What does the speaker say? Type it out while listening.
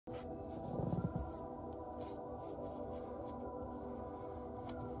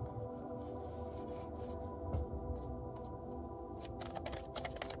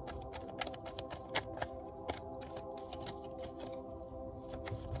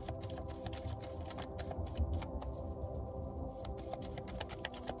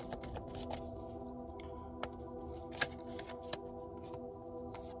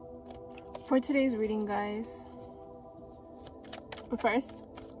for today's reading, guys, first,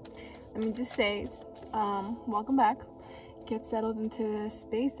 let me just say, welcome back. Get settled into the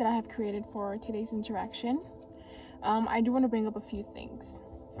space that I have created for today's interaction. I do want to bring up a few things.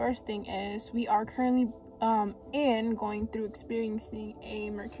 First thing is, we are currently experiencing a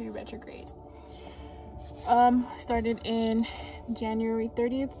Mercury retrograde. Started in January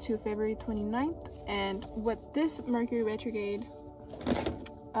 30th to February 29th, and what this Mercury retrograde,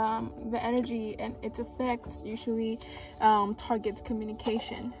 the energy and its effects usually targets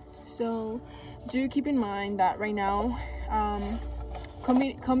communication. So do keep in mind that right now,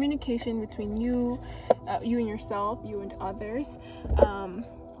 communication between you and yourself, you and others,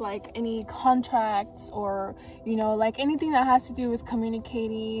 like any contracts or, you know, like anything that has to do with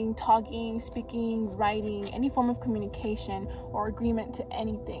communicating, talking, speaking, writing, any form of communication or agreement to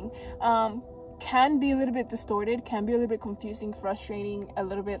anything, can be a little bit distorted, can be a little bit confusing, frustrating, a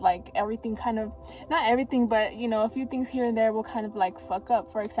little bit like everything kind of, not everything, but, you know, a few things here and there will kind of like fuck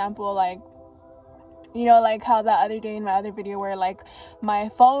up. For example, like, you know, like how that other day in my other video where like my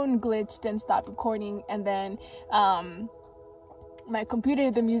phone glitched and stopped recording, and then my computer,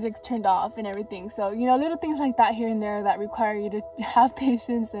 the music's turned off and everything. So, you know, little things like that here and there that require you to have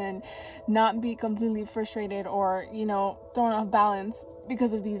patience and not be completely frustrated or, you know, thrown off balance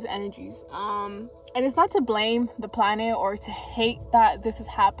because of these energies. And it's not to blame the planet or to hate that this is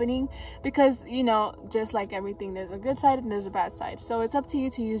happening, because, you know, just like everything, there's a good side and there's a bad side. So it's up to you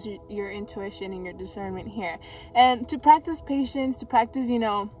to use your intuition and your discernment here, and to practice patience, to practice, you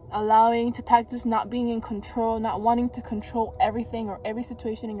know, allowing, to practice not being in control, not wanting to control everything or every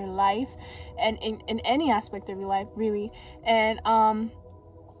situation in your life, and in any aspect of your life, really. And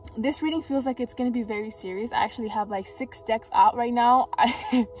this reading feels like it's going to be very serious. I actually have like 6 decks out right now.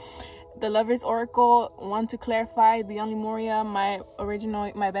 The Lover's Oracle, One to Clarify, Beyond Lemuria, my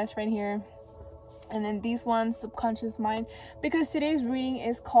best friend here, and then these ones, Subconscious Mind, because today's reading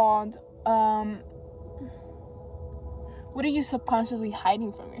is called what are you subconsciously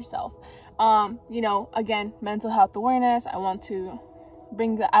hiding from yourself? You know, again, mental health awareness. I want to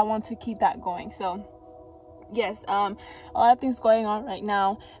keep that going. So yes, a lot of things going on right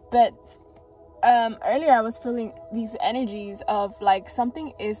now, but earlier I was feeling these energies of like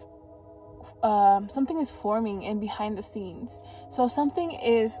something is forming in behind the scenes. So something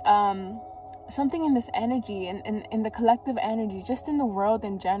is something in this energy and in the collective energy, just in the world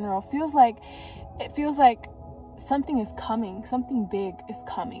in general, feels like something is coming, something big is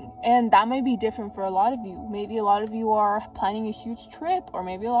coming. And that may be different for a lot of you. Maybe a lot of you are planning a huge trip, or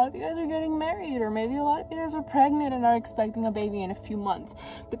maybe a lot of you guys are getting married, or maybe a lot of you guys are pregnant and are expecting a baby in a few months.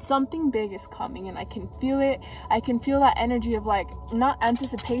 But something big is coming, and I can feel it. I can feel that energy of like, not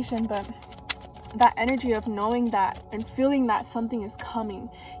anticipation, but that energy of knowing that and feeling that something is coming.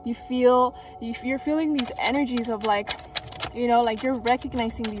 You're feeling these energies of like, you know, like you're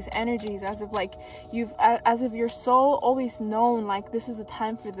recognizing these energies as if like as if your soul always known like this is a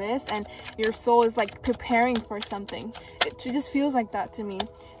time for this, and your soul is like preparing for something. It just feels like that to me.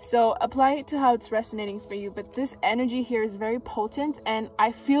 So apply it to how it's resonating for you. But this energy here is very potent, and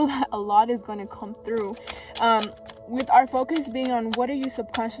I feel that a lot is going to come through, with our focus being on what are you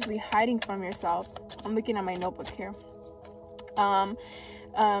subconsciously hiding from yourself. I'm looking at my notebook here.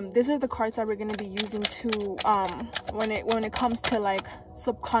 These are the cards that we're going to be using to when it comes to like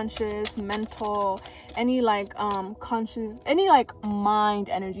subconscious, mental, any like conscious, any like mind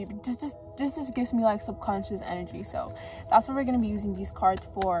energy. This just gives me like subconscious energy. So that's what we're going to be using these cards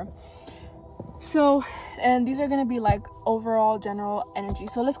for. So, and these are going to be like overall general energy.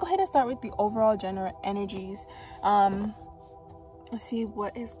 So let's go ahead and start with the overall general energies. Let's see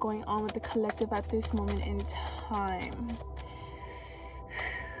what is going on with the collective at this moment in time.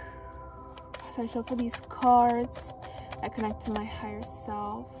 As I shuffle these cards, I connect to my higher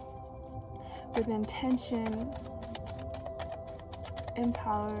self with intention,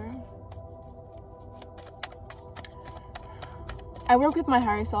 empower. I work with my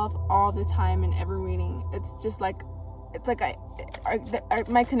higher self all the time in every reading. It's just like,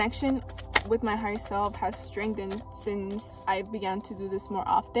 my connection with my higher self has strengthened since I began to do this more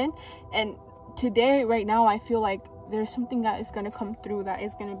often. And today, right now, I feel like there's something that is going to come through that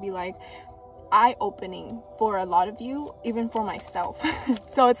is going to be like eye-opening for a lot of you, even for myself.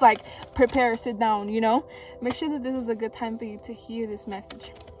 So it's like, prepare, sit down, you know, make sure that this is a good time for you to hear this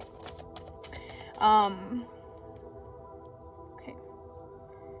message. Okay,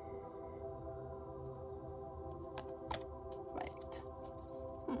 right.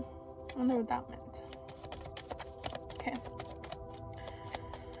 I wonder what that meant. Okay.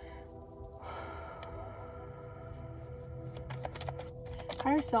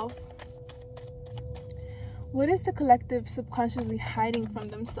 Higher self What is the collective subconsciously hiding from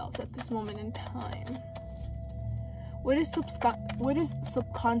themselves at this moment in time? What is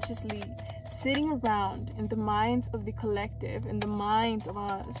subconsciously sitting around in the minds of the collective, in the minds of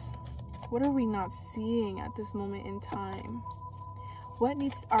us? What are we not seeing at this moment in time? What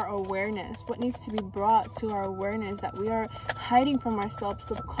needs our awareness? What needs to be brought to our awareness that we are hiding from ourselves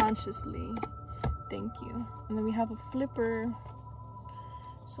subconsciously? Thank you. And then we have a flipper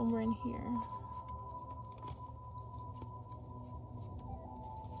somewhere in here.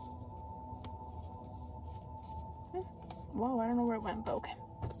 Whoa, I don't know where it went, but okay.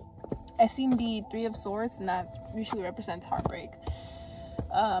 I seen the Three of Swords, and that usually represents heartbreak.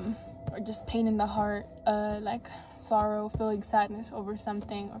 Or just pain in the heart, like sorrow, feeling sadness over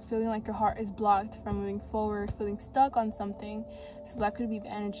something, or feeling like your heart is blocked from moving forward, feeling stuck on something. So that could be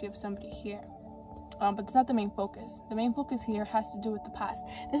the energy of somebody here. But it's not the main focus. The main focus here has to do with the past.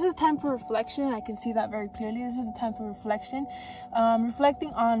 This is time for reflection. I can see that very clearly. This is the time for reflection.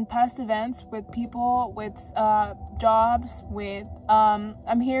 Reflecting on past events with people, with jobs, with...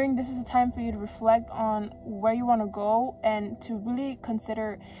 I'm hearing this is a time for you to reflect on where you want to go, and to really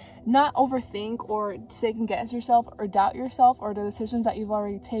consider, not overthink or second guess yourself or doubt yourself or the decisions that you've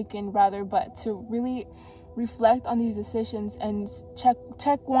already taken, rather, but to really reflect on these decisions and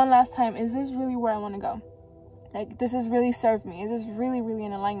check one last time, is this really where I want to go? Like, does this really serve me? Is this really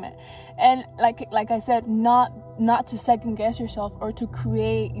in alignment? And like I said, not to second guess yourself or to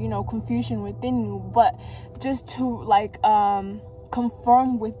create, you know, confusion within you, but just to like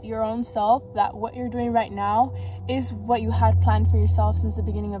confirm with your own self that what you're doing right now is what you had planned for yourself since the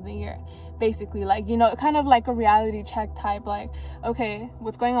beginning of the year. Basically, like, you know, kind of like a reality check type, like, okay,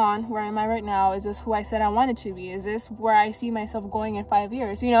 what's going on? Where am I right now? Is this who I said I wanted to be? Is this where I see myself going in 5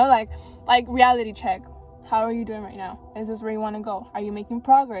 years? You know, like reality check. How are you doing right now? Is this where you want to go? Are you making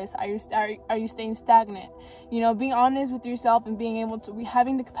progress? Are you staying stagnant? You know, being honest with yourself and being able to be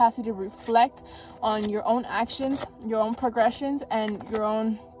having the capacity to reflect on your own actions, your own progressions, and your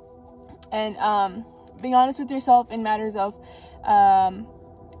own, and being honest with yourself in matters of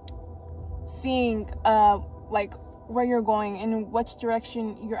seeing like where you're going and in which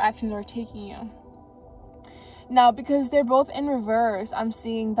direction your actions are taking you. Now, because they're both in reverse, I'm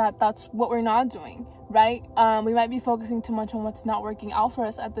seeing that that's what we're not doing, right? We might be focusing too much on what's not working out for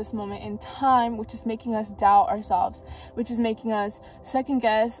us at this moment in time, which is making us doubt ourselves, which is making us second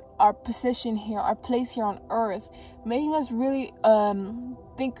guess our position here, our place here on earth, making us really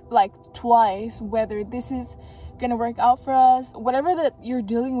think like twice whether this is gonna work out for us. Whatever that you're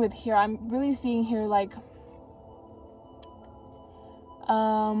dealing with here, I'm really seeing here like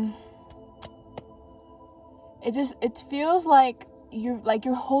it feels like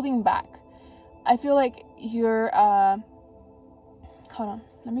you're holding back. I feel like you're hold on,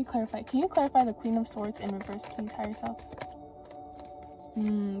 let me clarify. Can you clarify the Queen of Swords in reverse, please, higher self?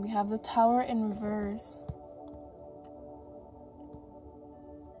 We have the Tower in reverse.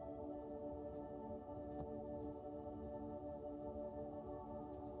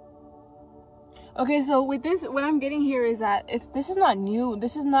 Okay, so with this, what I'm getting here is that this is not new.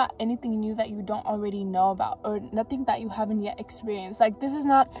 This is not anything new that you don't already know about, or nothing that you haven't yet experienced. Like, this is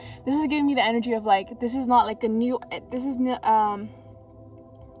giving me the energy of like, this is not like a new, this is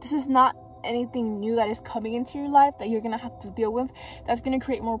not anything new that is coming into your life that you're gonna have to deal with, that's gonna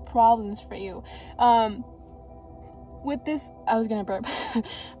create more problems for you. With this, I was gonna burp.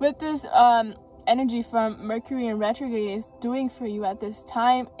 With this energy from Mercury in retrograde is doing for you at this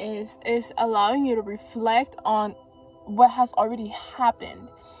time is allowing you to reflect on what has already happened,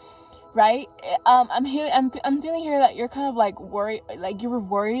 right? I'm feeling here that you're kind of like worried, like you were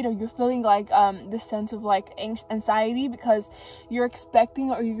worried, or you're feeling like this sense of like anxiety because you're expecting,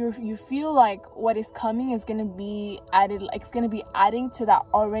 or you feel like what is coming is gonna be added, like it's gonna be adding to that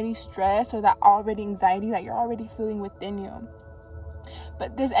already stress or that already anxiety that you're already feeling within you.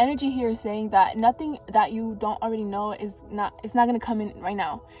 But this energy here is saying that nothing that you don't already know it's not going to come in right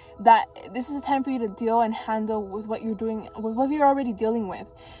now. That this is a time for you to deal and handle with what you're doing, with what you're already dealing with.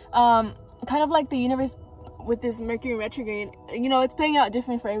 Kind of like the universe with this Mercury retrograde, you know, it's playing out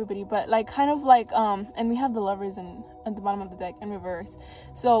different for everybody, but like kind of like and we have the Lovers at the bottom of the deck in reverse.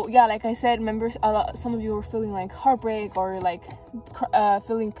 So yeah, like I said, remember some of you were feeling like heartbreak or like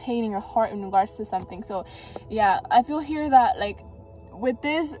feeling pain in your heart in regards to something. So yeah, I feel here that like with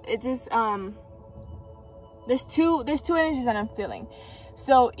this, it just there's two energies that I'm feeling.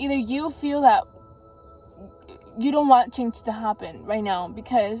 So either you feel that you don't want change to happen right now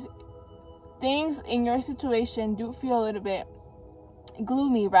because things in your situation do feel a little bit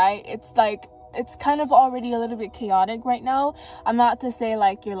gloomy, right? It's like it's kind of already a little bit chaotic right now. I'm not to say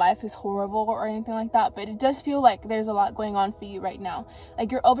like your life is horrible or anything like that, but it does feel like there's a lot going on for you right now.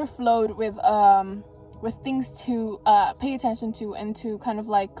 Like you're overflowed with things to pay attention to and to kind of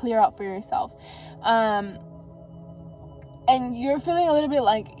like clear out for yourself. And you're feeling a little bit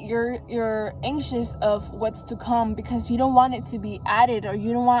like you're anxious of what's to come, because you don't want it to be added, or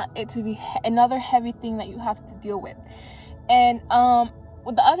you don't want it to be another heavy thing that you have to deal with. And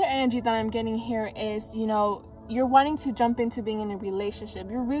with the other energy that I'm getting here is, you know, you're wanting to jump into being in a relationship.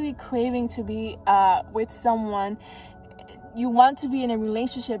 You're really craving to be with someone. You want to be in a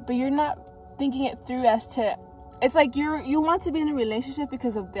relationship, but you're not thinking it through as to, it's like you want to be in a relationship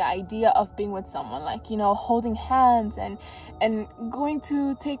because of the idea of being with someone, like, you know, holding hands and going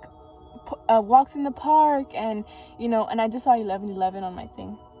to take walks in the park, and, you know, and I just saw 1111 on my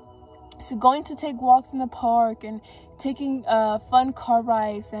thing. So going to take walks in the park and taking fun car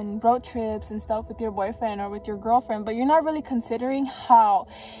rides and road trips and stuff with your boyfriend or with your girlfriend, but you're not really considering how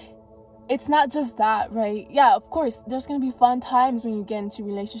it's not just that, right? Yeah, of course, there's gonna be fun times when you get into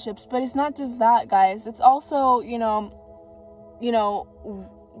relationships, but it's not just that, guys. It's also, you know,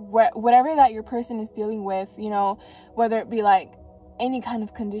 whatever that your person is dealing with, you know, whether it be like any kind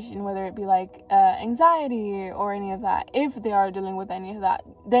of condition, whether it be like anxiety or any of that, if they are dealing with any of that,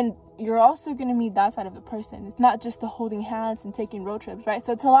 then you're also going to meet that side of the person. It's not just the holding hands and taking road trips, right?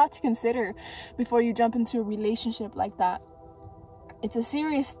 So it's a lot to consider before you jump into a relationship like that. It's a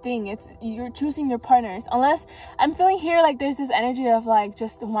serious thing. You're choosing your partners, unless I'm feeling here like there's this energy of like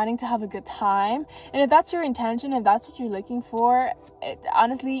just wanting to have a good time. And if that's your intention, if that's what you're looking for,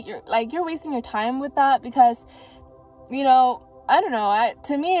 honestly, you're wasting your time with that, because, you know, I don't know,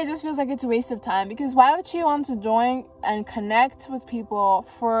 to me it just feels like it's a waste of time. Because why would you want to join and connect with people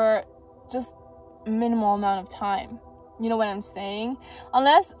for just minimal amount of time? You know what I'm saying?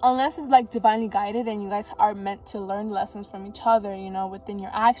 Unless it's like divinely guided and you guys are meant to learn lessons from each other, you know, within your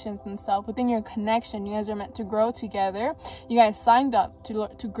actions and stuff, within your connection. You guys are meant to grow together. You guys signed up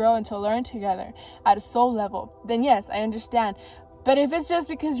to grow and to learn together at a soul level. Then yes, I understand. But if it's just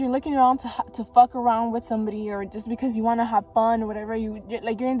because you're looking around to fuck around with somebody, or just because you want to have fun or whatever, you're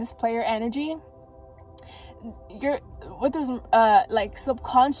in this player energy, you're with this like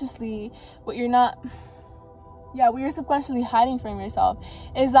subconsciously, what you're subconsciously hiding from yourself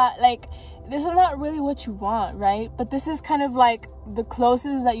is that like this is not really what you want, right? But this is kind of like the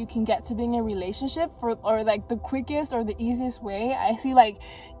closest that you can get to being in a relationship, or like the quickest or the easiest way. I see like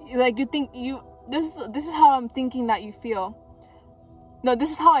you think this is how I'm thinking that you feel. No,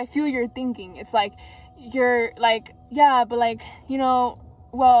 this is how I feel you're thinking. It's like you're like, yeah, but like, you know,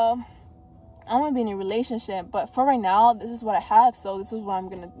 well, I want to be in a relationship, but for right now, this is what I have, so this is what I'm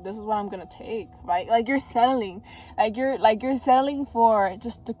gonna take, right? Like you're settling, you're settling for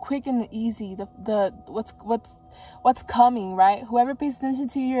just the quick and the easy, the what's coming, right? Whoever pays attention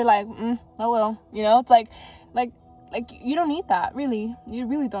to you, you're like, oh well, you know. It's like you don't need that, really. You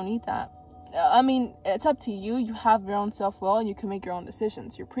really don't need that. I mean, it's up to you. You have your own self-will, and you can make your own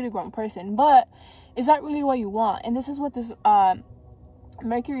decisions. You're a pretty grown person, but is that really what you want? And this is what this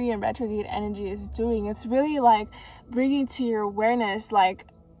Mercury and retrograde energy is doing. It's really like bringing to your awareness like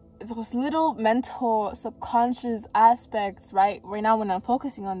those little mental subconscious aspects, right now when I'm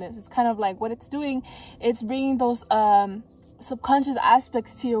focusing on this. It's kind of like what it's doing, it's bringing those subconscious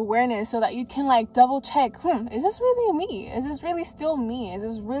aspects to your awareness, so that you can like double check, is this really me? Is this really still me? Is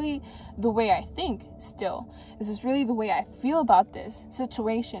this really the way I think still? Is this really the way I feel about this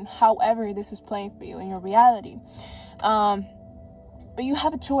situation, however this is playing for you in your reality? But you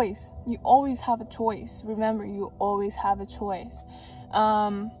have a choice. You always have a choice. Remember, you always have a choice.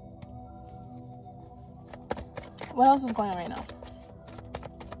 What else is going on right now?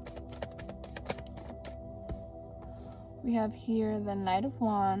 We have here the Knight of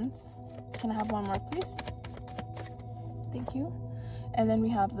Wands. Can I have one more, please? Thank you. And then we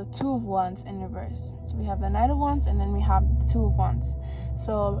have the Two of Wands in reverse. So we have the Knight of Wands, and then we have the Two of Wands.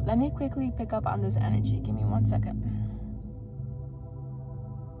 So let me quickly pick up on this energy. Give me 1 second.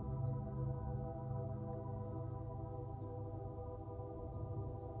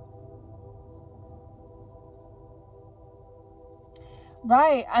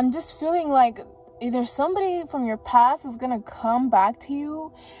 Right, I'm just feeling like either somebody from your past is gonna come back to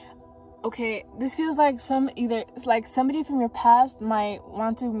you. Okay, this feels like it's like somebody from your past might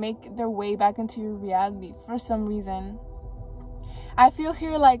want to make their way back into your reality for some reason. I feel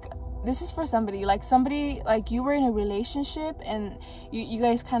here like this is for somebody, like you were in a relationship and you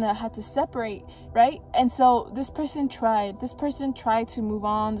guys kind of had to separate, right? And so this person tried to move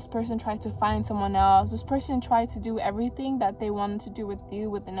on, this person tried to find someone else, this person tried to do everything that they wanted to do with you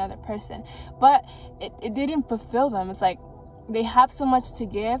with another person, but it didn't fulfill them. It's like they have so much to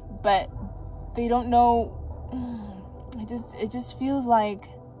give, but they don't know. It just feels like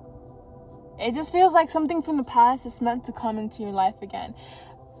something from the past is meant to come into your life again.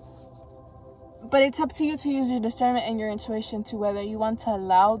 But it's up to you to use your discernment and your intuition to whether you want to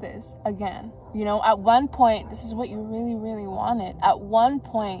allow this again. You know, at one point, this is what you really, really wanted. At one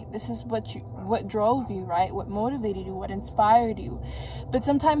point, this is what drove you, right? What motivated you, what inspired you. But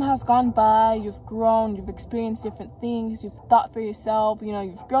some time has gone by, you've grown, you've experienced different things, you've thought for yourself, you know,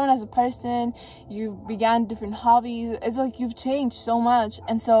 you've grown as a person, you began different hobbies. It's like you've changed so much.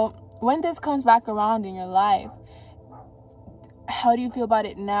 And so when this comes back around in your life, how do you feel about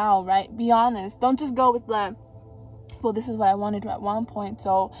it now, right? Be honest. Don't just go with the, well, this is what I wanted at one point,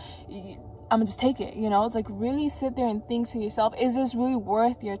 so I'm gonna just take it, you know? It's like, really sit there and think to yourself, is this really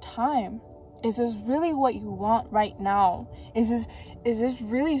worth your time? Is this really what you want right now? Is this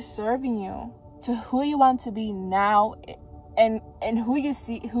really serving you to who you want to be now, and who you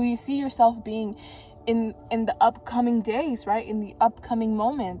see yourself being in the upcoming days, right? In the upcoming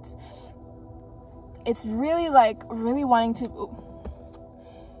moments. It's really like really wanting to,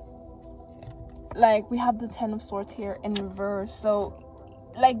 like, we have the 10 of Swords here in reverse. So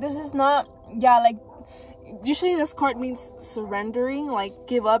like, this is not, yeah, like usually this card means surrendering, like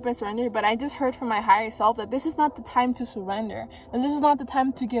give up and surrender, but I just heard from my higher self that this is not the time to surrender, and this is not the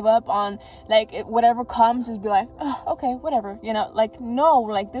time to give up on, like, whatever comes, just be like, oh, okay, whatever, you know? Like, no,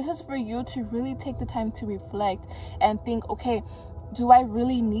 like, this is for you to really take the time to reflect and think, okay, do I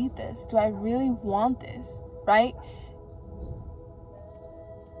really need this? Do I really want this? Right?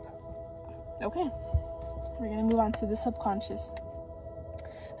 Okay. We're going to move on to the subconscious.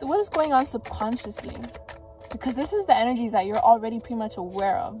 So what is going on subconsciously? Because this is the energies that you're already pretty much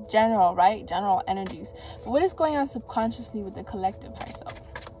aware of. General, right? General energies. But what is going on subconsciously with the collective higher self?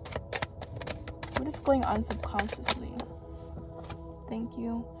 What is going on subconsciously? Thank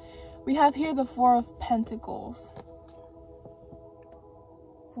you. We have here the Four of Pentacles.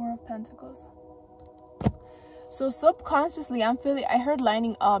 Four of Pentacles. So subconsciously, I heard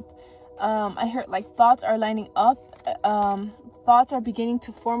lining up. I heard like thoughts are lining up. Thoughts are beginning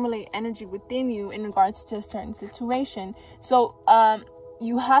to formulate energy within you in regards to a certain situation. So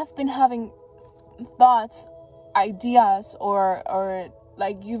you have been having thoughts, ideas, or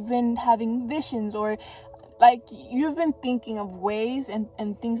like you've been having visions, or like you've been thinking of ways and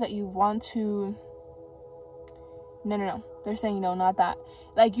things that you want to. No. They're saying no, not that.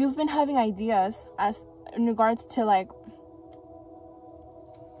 Like, you've been having ideas as in regards to, like,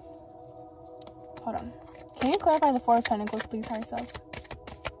 hold on. Can you clarify the Four of Pentacles, please, higher self?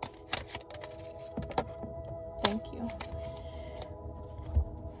 Thank you.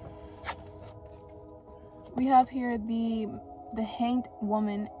 We have here the Hanged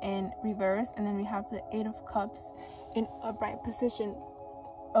Woman in reverse, and then we have the Eight of Cups in upright position.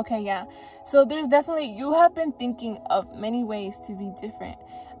 Okay, yeah. So there's definitely, you have been thinking of many ways to be different.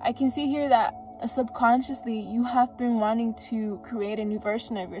 I can see here that subconsciously you have been wanting to create a new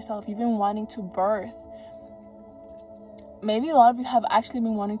version of yourself. You've been wanting to birth. Maybe a lot of you have actually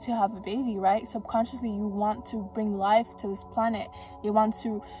been wanting to have a baby, right? Subconsciously you want to bring life to this planet. You want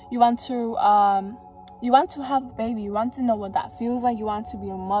to have a baby. You want to know what that feels like. You want to be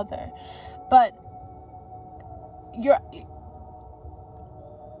a mother. But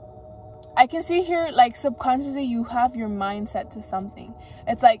I can see here, like, subconsciously you have your mindset to something.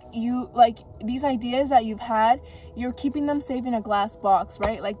 It's like you, like, these ideas that you've had, you're keeping them safe in a glass box,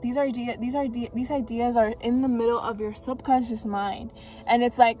 right? Like, these ideas are in the middle of your subconscious mind, and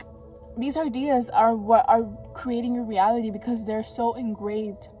it's like these ideas are what are creating your reality because they're so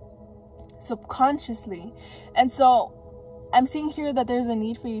engraved subconsciously. And so I'm seeing here that there's a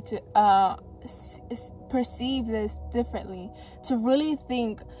need for you to perceive this differently, to really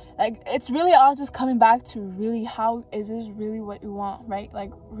think, like, it's really all just coming back to really, how is this really what you want, right?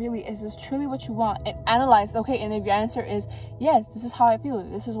 Like, really, is this truly what you want? And analyze, okay, and if your answer is yes, this is how I feel,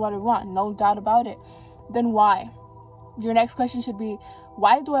 this is what I want, no doubt about it, then why? Your next question should be,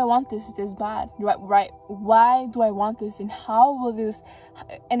 why do I want this bad, right? Why do I want this, and how will this,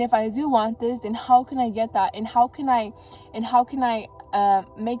 and if I do want this, then how can I get that, and how can I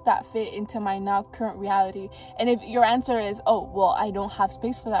make that fit into my now current reality? And if your answer is, oh, well, I don't have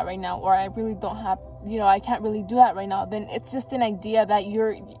space for that right now, or I really don't have, you know, I can't really do that right now, then it's just an idea that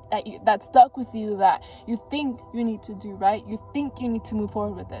that's stuck with you, that you think you need to do, right? You think you need to move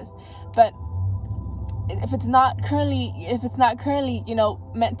forward with this. But if it's not currently, you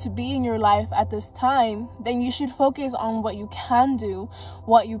know, meant to be in your life at this time, then you should focus on what you can do,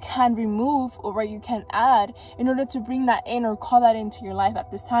 what you can remove, or what you can add in order to bring that in or call that into your life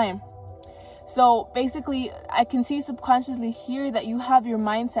at this time. So basically, I can see subconsciously here that you have your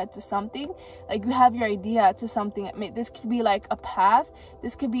mindset to something, like you have your idea to something. This could be like a path,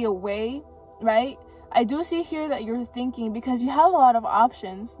 this could be a way, right? I do see here that you're thinking, because you have a lot of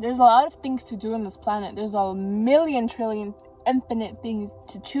options. There's a lot of things to do on this planet. There's a million, trillion, infinite things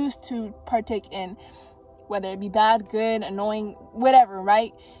to choose to partake in, whether it be bad, good, annoying, whatever,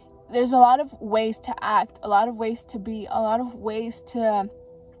 right? There's a lot of ways to act, a lot of ways to be, a lot of ways to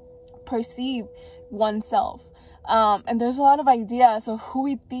perceive oneself. And there's a lot of ideas of who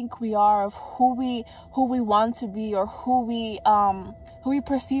we think we are, of who we want to be, or who we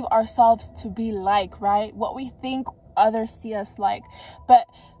perceive ourselves to be like, right? What we think others see us like. But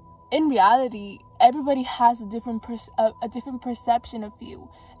in reality, everybody has a different perception of you.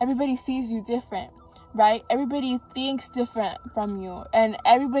 Everybody sees you different, right? Everybody thinks different from you, and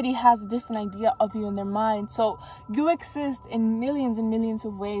everybody has a different idea of you in their mind. So you exist in millions and millions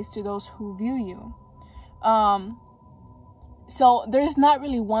of ways to those who view you. So there's not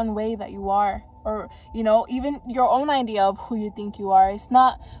really one way that you are, or, you know, even your own idea of who you think you are. It's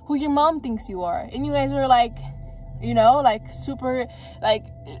not who your mom thinks you are. And you guys are like, you know, like super, like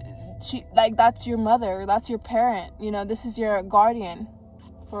that's your mother, that's your parent, you know, this is your guardian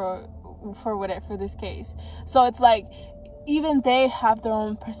for this case. So it's like, even they have their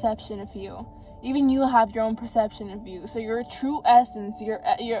own perception of you. Even you have your own perception of you. So your true essence,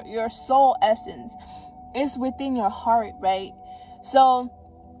 your soul essence is within your heart, right? So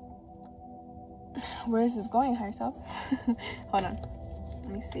where is this going, higher self? Hold on, let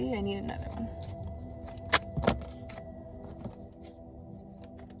me see. I need another one.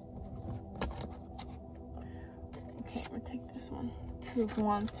 Okay, we'll take this one. Two of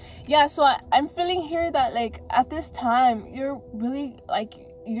Wands. Yeah, so I'm feeling here that, like, at this time you're really, like,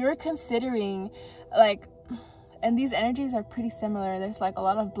 you're considering, like, and these energies are pretty similar. There's like a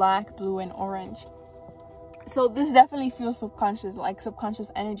lot of black, blue, and orange. So this definitely feels subconscious, like subconscious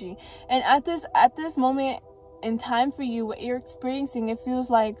energy. And at this moment in time for you, what you're experiencing, it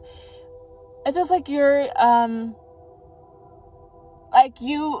feels like you're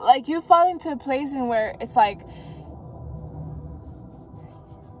you fall into a place in where it's like,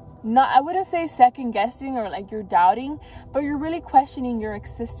 not, I wouldn't say second guessing or like you're doubting, but you're really questioning your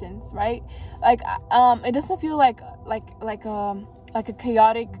existence, right? Like it doesn't feel like a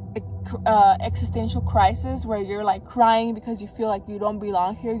chaotic existential crisis where you're like crying because you feel like you don't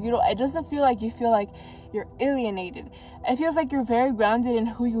belong here. It doesn't feel like you feel like you're alienated. It feels like you're very grounded in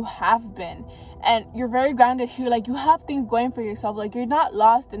who you have been, and you're very grounded here. Like, you have things going for yourself. Like, you're not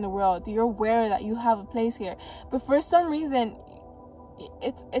lost in the world. You're aware that you have a place here, but for some reason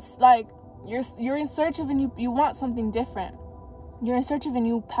it's like you're in search of you want something different. You're in search of a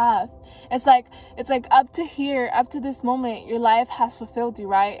new path. It's like up to here, up to this moment, your life has fulfilled you,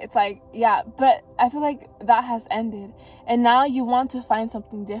 right? It's like, yeah, but I feel like that has ended, and now you want to find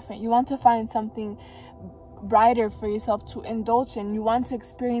something different. You want to find something brighter for yourself to indulge in. You want to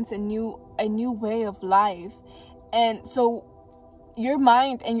experience a new way of life. And so your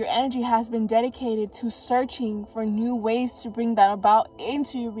mind and your energy has been dedicated to searching for new ways to bring that about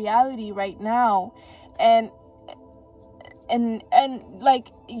into your reality right now. And like,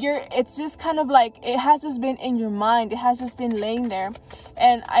 it's just kind of like, it has just been in your mind. It has just been laying there,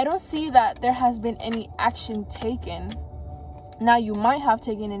 and I don't see that there has been any action taken. Now, you might have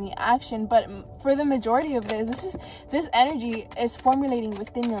taken any action, but for the majority of this energy is formulating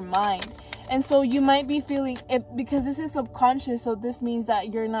within your mind. And so you might be feeling it because this is subconscious. So this means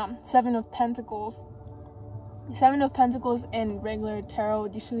that you're not. Seven of Pentacles in regular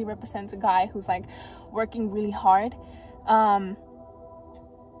tarot usually represents a guy who's like working really hard.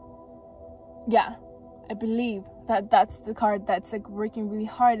 Yeah, I believe that's the card that's like working really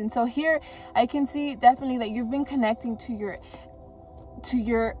hard. And so here I can see definitely that you've been connecting to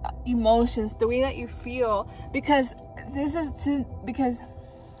your emotions, the way that you feel, because this is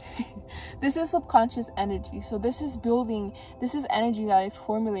subconscious energy. So this is energy that is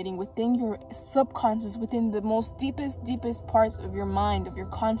formulating within your subconscious, within the most deepest parts of your mind, of your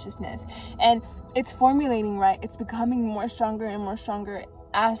consciousness, and it's formulating, right? It's becoming more stronger and more stronger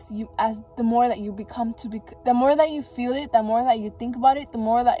as the more that you become the more that you feel it, the more that you think about it, the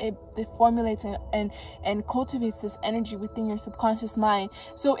more that it formulates and cultivates this energy within your subconscious mind.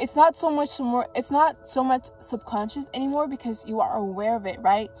 So it's not so much subconscious anymore, because you are aware of it,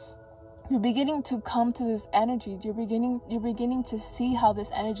 right? You're beginning to come to this energy. You're beginning to see how this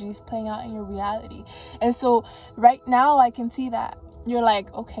energy is playing out in your reality. And so right now I can see that you're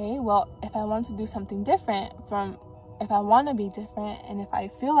like, okay, well, if I want to do something different, if I want to be different, and if I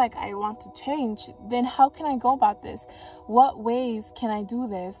feel like I want to change, then how can I go about this? What ways can I do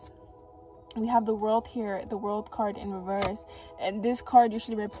this? We have the World here, the World card in reverse, and this card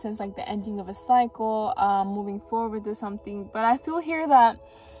usually represents like the ending of a cycle, moving forward to something. But I feel here that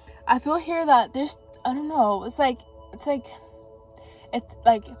there's, I don't know, it's like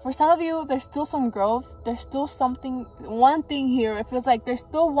for some of you, there's still some growth. There's still one thing here. It feels like there's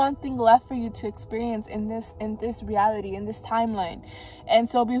still one thing left for you to experience in this reality, in this timeline. And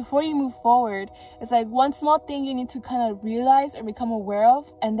so before you move forward, it's like one small thing you need to kind of realize or become aware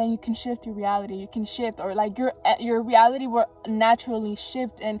of, and then you can shift your reality. You can shift, or like your reality will naturally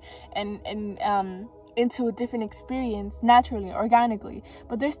shift and into a different experience naturally, organically.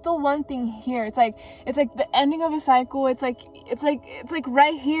 But there's still one thing here. It's like the ending of a cycle. It's like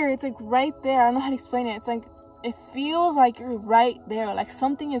right here. It's like right there. I don't know how to explain it. It's like it feels like you're right there. Like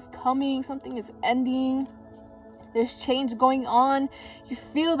something is coming, something is ending. There's change going on. You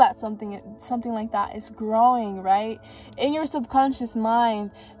feel that something like that is growing, right? In your subconscious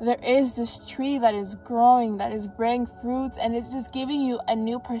mind, there is this tree that is growing, that is bearing fruits, and it's just giving you a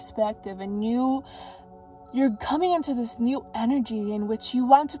new perspective, you're coming into this new energy in which you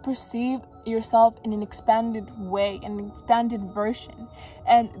want to perceive yourself in an expanded way, an expanded version.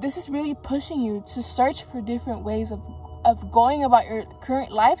 And this is really pushing you to search for different ways of going about your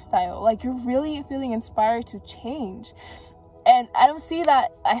current lifestyle. Like you're really feeling inspired to change. And I see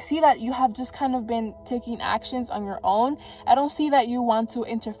that you have just kind of been taking actions on your own. I don't see that you want to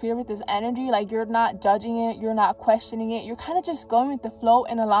interfere with this energy. Like you're not judging it, you're not questioning it. You're kind of just going with the flow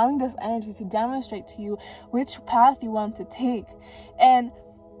and allowing this energy to demonstrate to you which path you want to take. And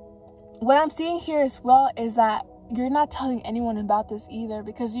what I'm seeing here as well is that you're not telling anyone about this either,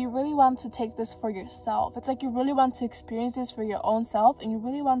 because you really want to take this for yourself. It's like you really want to experience this for your own self, and you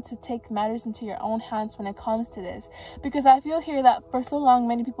really want to take matters into your own hands when it comes to this. Because I feel here that for so long,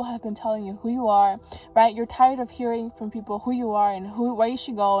 many people have been telling you who you are, right? You're tired of hearing from people who you are and where you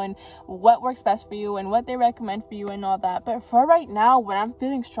should go and what works best for you and what they recommend for you and all that. But for right now, what I'm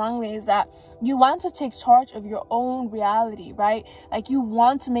feeling strongly is that you want to take charge of your own reality, right? Like you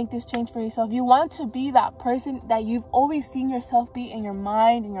want to make this change for yourself. You want to be that person that you've always seen yourself be in your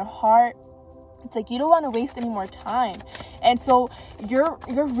mind, in your heart. It's like you don't want to waste any more time. And so you're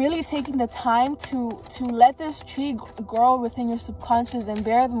really taking the time to let this tree grow within your subconscious and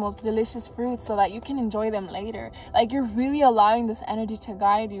bear the most delicious fruits so that you can enjoy them later. Like you're really allowing this energy to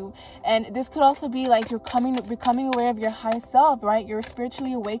guide you. And this could also be like you're becoming aware of your high self, right? You're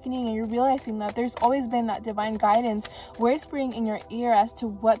spiritually awakening, and you're realizing that there's always been that divine guidance whispering in your ear as to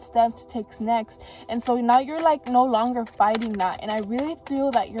what steps to take next. And so now you're like no longer fighting that. And I really feel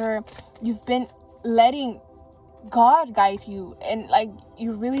that you've been letting God guide you, and like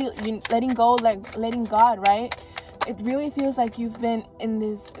you're letting go, like letting God, right? It really feels like you've been in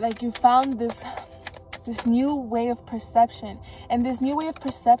this, like you found this new way of perception, and this new way of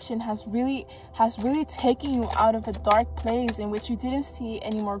perception has really taken you out of a dark place in which you didn't see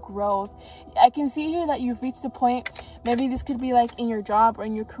any more growth. I can see here that you've reached a point, maybe this could be like in your job or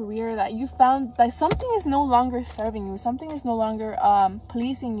in your career, that you found that something is no longer serving you, something is no longer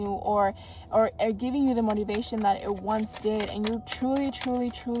pleasing you or giving you the motivation that it once did, and you're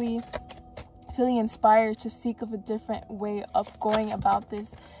truly feeling inspired to seek of a different way of going about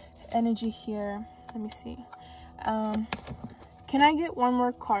this energy here. Let me see. Can I get one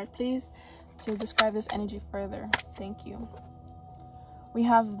more card, please, to describe this energy further? Thank you. We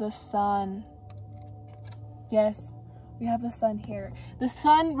have the sun. Yes, we have the sun here. The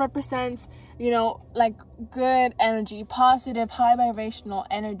sun represents, like good energy, positive, high vibrational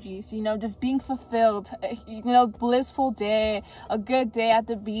energies, just being fulfilled, blissful day, a good day at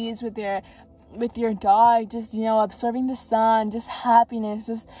the beach with your dog, just absorbing the sun, just happiness,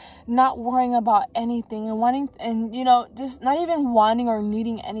 just not worrying about anything and wanting, and just not even wanting or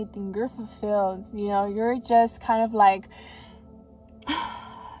needing anything. You're fulfilled. You're just kind of like,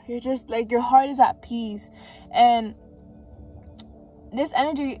 you're just like, your heart is at peace. And this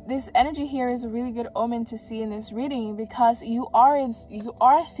energy here is a really good omen to see in this reading, because you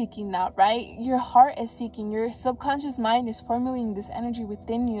are seeking that, right? Your heart is seeking, your subconscious mind is formulating this energy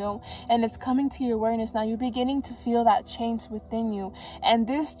within you, and it's coming to your awareness now. You're beginning to feel that change within you, and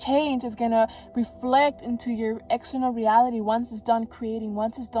this change is gonna reflect into your external reality once it's done creating,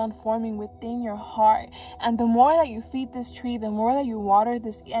 once it's done forming within your heart. And the more that you feed this tree, the more that you water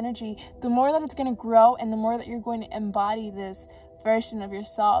this energy, the more that it's going to grow, and the more that you're going to embody this version of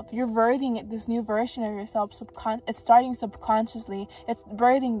yourself. You're birthing this new version of yourself. It's starting subconsciously, it's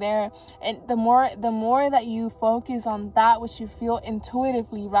birthing there. And the more that you focus on that which you feel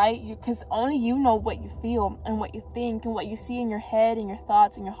intuitively, right? Because only you know what you feel and what you think and what you see in your head and your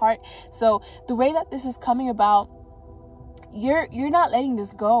thoughts and your heart. So the way that this is coming about, you're not letting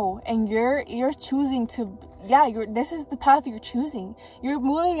this go, and you're choosing to, this is the path you're choosing. You're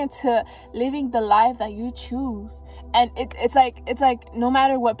moving into living the life that you choose. And it's like no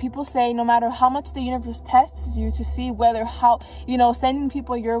matter what people say, no matter how much the universe tests you to see whether sending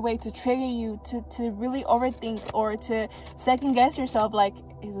people your way to trigger you to really overthink or to second guess yourself, like,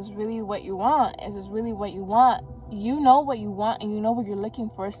 is this really what you want? Is this really what you want? You know what you want, and you know what you're looking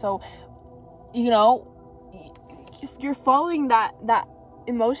for. So if you're following that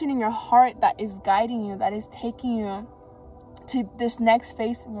emotion in your heart that is guiding you, that is taking you to this next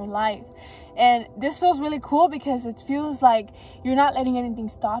phase in your life. And this feels really cool, because it feels like you're not letting anything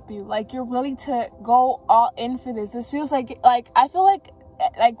stop you. Like, you're willing to go all in for this. This feels like I feel like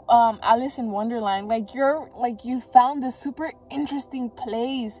Alice in Wonderland. Like, you found this super interesting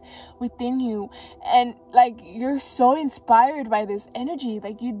place within you, and like, you're so inspired by this energy.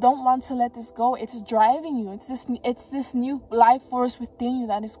 Like, you don't want to let this go. It's driving you. It's this new life force within you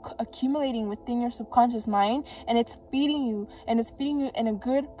that is accumulating within your subconscious mind, and it's feeding you, and it's feeding you in a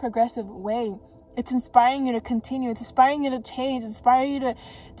good progressive way. It's inspiring you to continue. It's inspiring you to change. It's inspiring you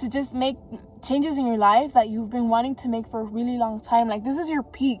to just make changes in your life that you've been wanting to make for a really long time. Like, this is your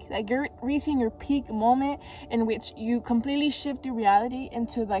peak. Like, you're reaching your peak moment in which you completely shift your reality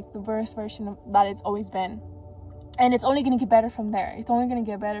into like the best version of that it's always been. And it's only going to get better from there. It's only going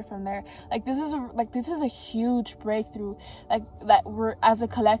to get better from there. Like, this is a huge breakthrough, like, that we're, as a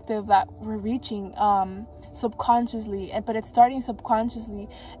collective, that we're reaching subconsciously, but it's starting subconsciously.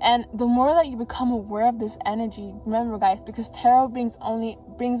 And the more that you become aware of this energy, remember guys, because tarot brings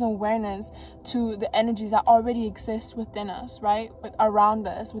awareness to the energies that already exist within us, right, around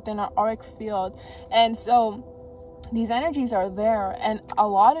us, within our auric field. And so these energies are there, and a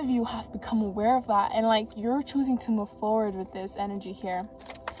lot of you have become aware of that, and like, you're choosing to move forward with this energy here.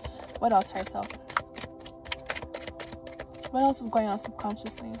 What else, higher self? What else is going on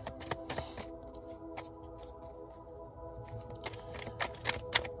subconsciously?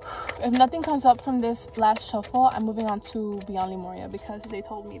 If nothing comes up from this last shuffle, I'm moving on to Beyond Lemuria, because they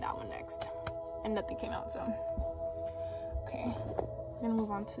told me that one next and nothing came out. So okay, I'm gonna move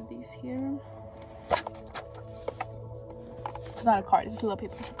on to these here. It's not a card, it's a little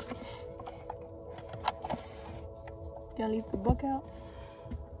paper. Gonna leave the book out.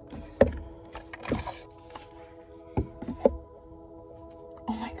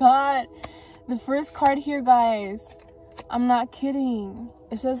 Oh my god, the first card here, guys, I'm not kidding.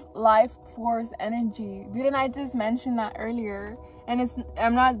 It says life force energy. Didn't I just mention that earlier? And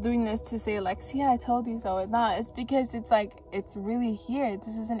I'm not doing this to say like, see, I told you so. It's not. It's because it's like, it's really here.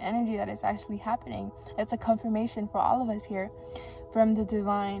 This is an energy that is actually happening. It's a confirmation for all of us here from the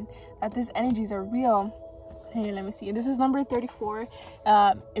divine that these energies are real. Hey, let me see. This is number 34.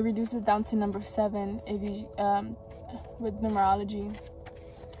 It reduces down to number 7 if you with numerology.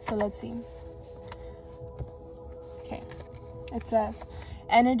 So let's see. Okay, it says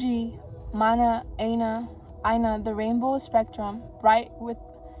energy, mana, aina, the rainbow spectrum, bright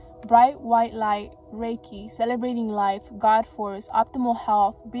white light, Reiki, celebrating life, God force, optimal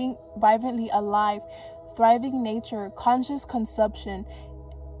health, being vibrantly alive, thriving nature, conscious consumption,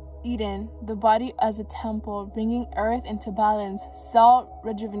 Eden, the body as a temple, bringing earth into balance, cell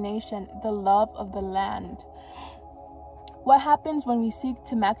rejuvenation, the love of the land. What happens when we seek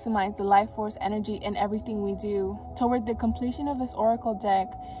to maximize the life force energy in everything we do? Toward the completion of this oracle deck.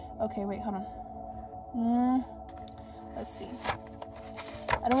 Okay, wait, hold on. Let's see.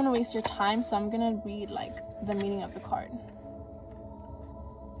 I don't want to waste your time, so I'm gonna read like the meaning of the card.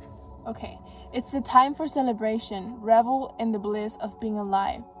 Okay, it's the time for celebration. Revel in the bliss of being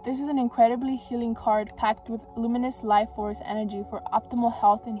alive. This is an incredibly healing card packed with luminous life force energy for optimal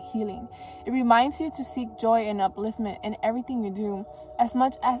health and healing. It reminds you to seek joy and upliftment in everything you do, as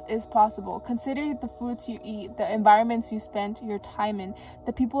much as is possible. Consider the foods you eat, the environments you spend your time in,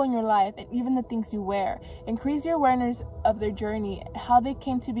 the people in your life, and even the things you wear. Increase your awareness of their journey, how they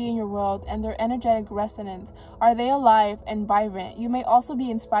came to be in your world, and their energetic resonance. Are they alive and vibrant? You may also be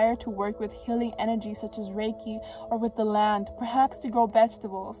inspired to work with healing energy such as Reiki or with the land, perhaps to grow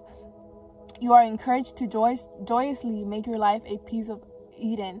vegetables. You are encouraged to joyously make your life a piece of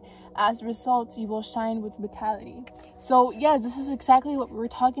Eden. As a result, you will shine with vitality. So yes, this is exactly what we were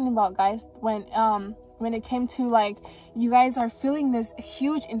talking about, guys, when it came to, like, you guys are feeling this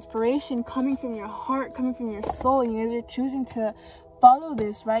huge inspiration coming from your heart, coming from your soul, and you guys are choosing to follow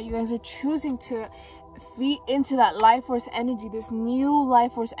this, right? You guys are choosing to feed into that life force energy, this new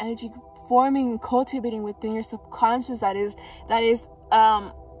life force energy forming and cultivating within your subconscious. That is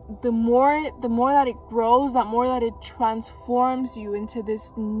the more that it grows, the more that it transforms you into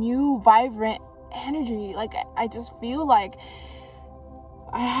this new vibrant energy. Like, I just feel like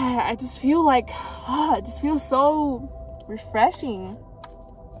it just feels so refreshing.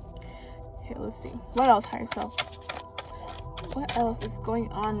 Here, let's see what else, higher self. What else is going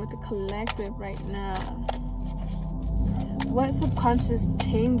on with the collective right now? What subconscious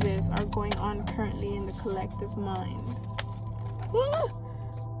changes are going on currently in the collective mind?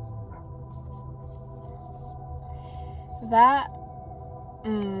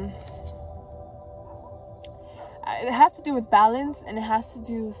 It has to do with balance, and it has to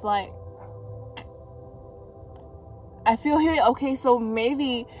do with, like, I feel here, okay, so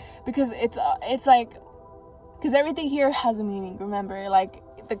maybe because it's like, because everything here has a meaning, remember, like,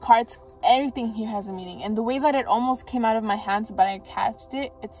 the cards, everything here has a meaning, and the way that it almost came out of my hands but I catched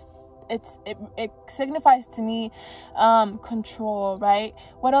it, it signifies to me control, right?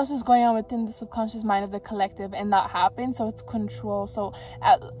 What else is going on within the subconscious mind of the collective, and that happens, so it's control. So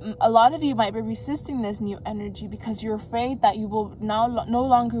a lot of you might be resisting this new energy because you're afraid that you will now no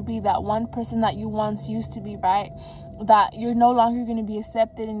longer be that one person that you once used to be, right? That you're no longer going to be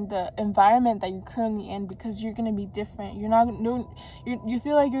accepted in the environment that you're currently in because you're going to be different. You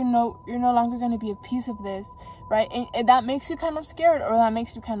feel like you're no longer going to be a piece of this, right? And that makes you kind of scared, or that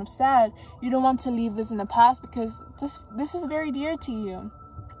makes you kind of sad. You don't want to leave this in the past because this is very dear to you.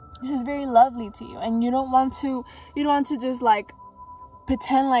 This is very lovely to you, and you don't want to just, like,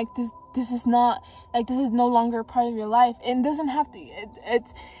 pretend like this is not, like, this is no longer a part of your life. It doesn't have to.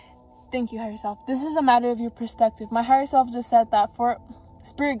 It's thank you, higher self. This is a matter of your perspective. My higher self just said that. For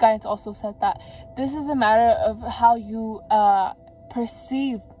spirit guides also said that this is a matter of how you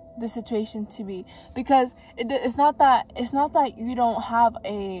perceive the situation to be, because it's not that you don't have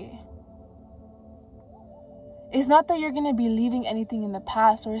it's not that you're gonna be leaving anything in the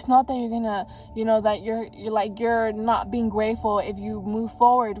past, or it's not that you're gonna, that you're not being grateful if you move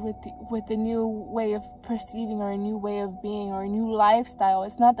forward with the new way of perceiving, or a new way of being, or a new lifestyle.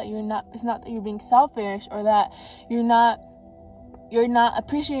 It's not that you're being selfish, or that you're not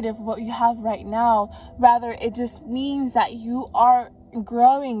appreciative of what you have right now. Rather, it just means that you are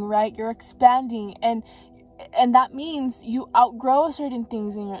growing, right? You're expanding, and that means you outgrow certain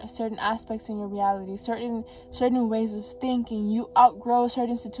things in certain aspects in your reality, certain ways of thinking. You outgrow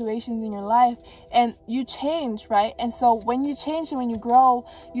certain situations in your life, and you change, right? And so when you change and when you grow,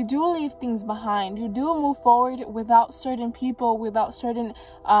 you do leave things behind. You do move forward without certain people, without certain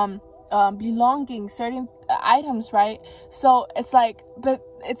belongings, certain items, right? So it's like, but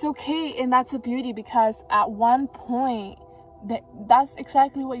it's okay, and that's a beauty, because at one point that's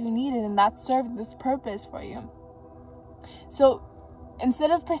exactly what you needed, and that served this purpose for you. So instead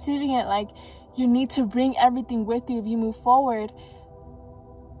of perceiving it like you need to bring everything with you if you move forward,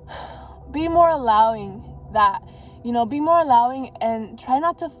 be more allowing be more allowing, and try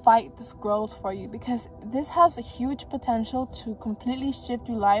not to fight this growth for you, because this has a huge potential to completely shift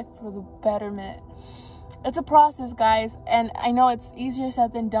your life for the betterment. It's a process, guys, and I know it's easier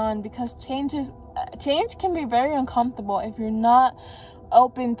said than done, because change can be very uncomfortable if you're not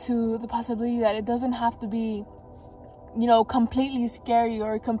open to the possibility that it doesn't have to be, completely scary,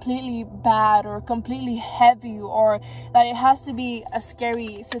 or completely bad, or completely heavy, or that it has to be a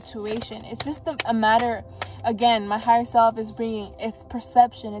scary situation. It's just a matter, again, my higher self is bringing its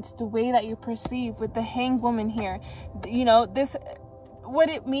perception. It's the way that you perceive with the hanged woman here. This, what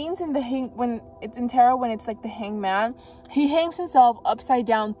it means in when it's in tarot, when it's like the hanged man, he hangs himself upside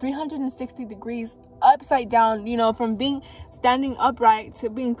down 360 degrees upside down, you know, from being standing upright to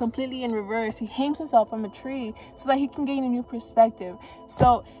being completely in reverse. He hangs himself from a tree so that he can gain a new perspective.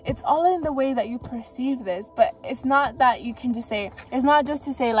 So it's all in the way that you perceive this. But it's not that you can just say, it's not just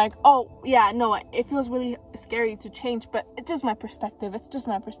to say like, oh yeah, no, it feels really scary to change, but it's just my perspective, it's just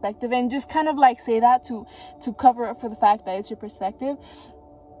my perspective, and just kind of like say that to cover up for the fact that it's your perspective.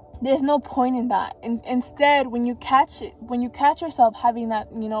 There's no point in that. Instead, when you catch yourself having that,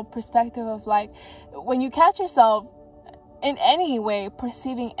 you know, perspective of like, when you catch yourself in any way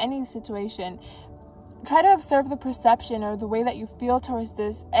perceiving any situation, try to observe the perception or the way that you feel towards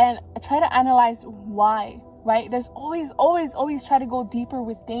this, and try to analyze why, right? There's always try to go deeper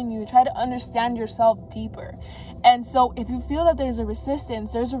within you. Try to understand yourself deeper. And so if you feel that there's a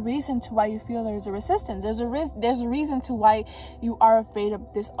resistance, there's a reason to why you feel there's a resistance. There's a reason to why you are afraid of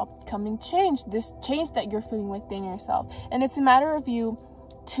this upcoming change, this change that you're feeling within yourself. And it's a matter of you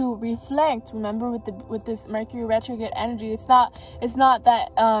to reflect. Remember, with this Mercury retrograde energy, it's not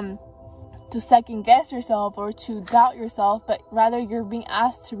that to second guess yourself or to doubt yourself, but rather you're being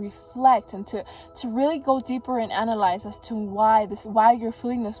asked to reflect and to really go deeper and analyze as to why you're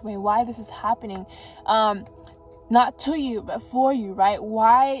feeling this way, why this is happening. Not to you, but for you, right?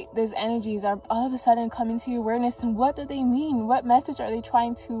 Why these energies are all of a sudden coming to your awareness, and what do they mean? What message are they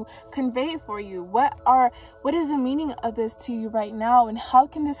trying to convey for you? What is the meaning of this to you right now? And how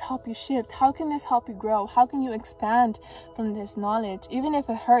can this help you shift? How can this help you grow? How can you expand from this knowledge? Even if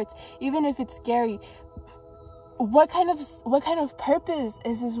it hurts, even if it's scary, what kind of purpose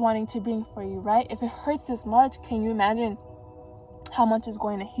is this wanting to bring for you, right? If it hurts this much, can you imagine how much is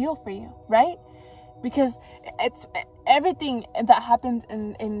going to heal for you, right? Because it's everything that happens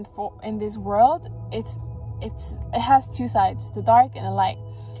in this world, it has two sides, the dark and the light,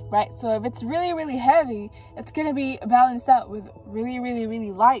 right? So if it's really, really heavy, it's gonna be balanced out with really, really,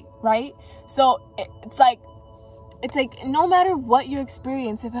 really light, right? So it's like no matter what you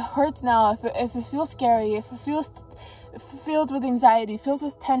experience, if it hurts now, if it feels scary, if it feels filled with anxiety, filled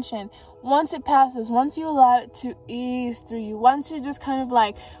with tension, once it passes, once you allow it to ease through you, once you just kind of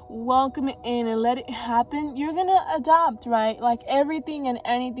like welcome it in and let it happen, you're gonna adapt, right? Like everything and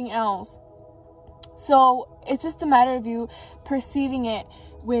anything else. So it's just a matter of you perceiving it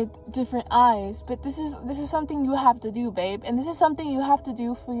with different eyes. But this is something you have to do, babe, and this is something you have to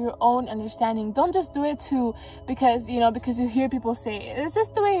do for your own understanding. Don't just do it because you hear people say it. It's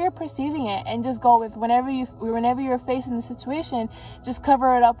just the way you're perceiving it, and just go with whenever you're facing the situation, just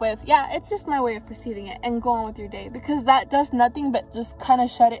cover it up with, yeah, it's just my way of perceiving it, and go on with your day, because that does nothing but just kind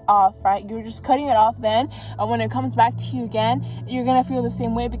of shut it off, right? You're just cutting it off then, and when it comes back to you again, you're gonna feel the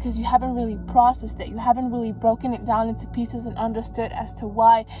same way, because you haven't really processed it, you haven't really broken it down into pieces and understood as to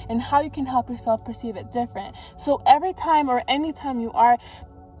why and how you can help yourself perceive it different. So every time or anytime you are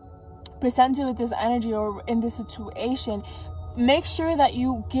presented with this energy or in this situation, make sure that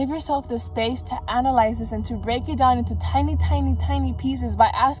you give yourself the space to analyze this and to break it down into tiny, tiny, tiny pieces by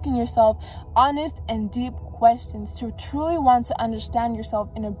asking yourself honest and deep questions, to truly want to understand yourself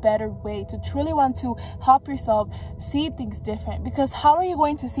in a better way, to truly want to help yourself see things different. Because how are you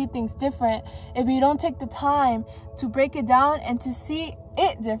going to see things different if you don't take the time to break it down and to see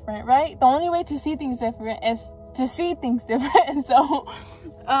it different, right? The only way to see things different is to see things different. So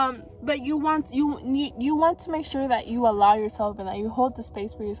but you want to make sure that you allow yourself and that you hold the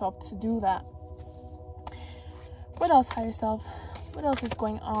space for yourself to do that. What else, higher self? What else is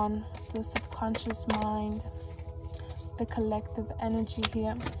going on? The subconscious mind, the collective energy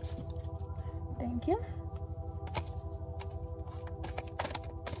here. Thank you.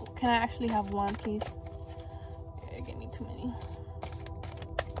 Can I actually have one, please? Give me too many.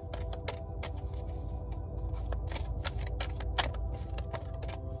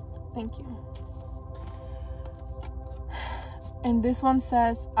 Thank you. And this one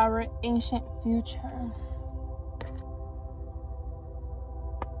says, our ancient future.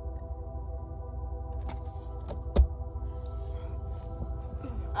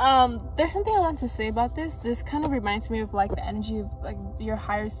 There's something I want to say about this. This kind of reminds me of like the energy of like your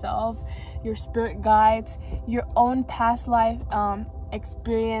higher self, your spirit guides, your own past life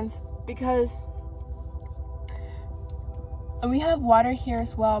experience, because we have water here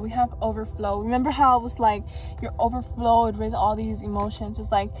as well. We have overflow. Remember how I was like, you're overflowed with all these emotions?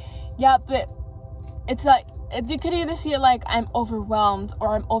 It's like, yeah, but it's like, you could either see it like I'm overwhelmed or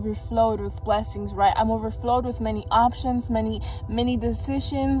I'm overflowed with blessings, right? I'm overflowed with many options, many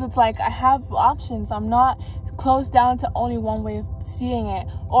decisions. It's like I have options. I'm not closed down to only one way of seeing it.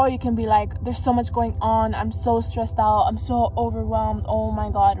 Or you can be like, there's so much going on, I'm so stressed out, I'm so overwhelmed, oh my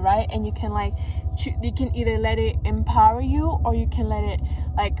god, right? And you can like, you can either let it empower you, or you can let it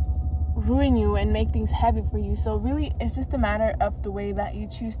like ruin you and make things heavy for you. So really, it's just a matter of the way that you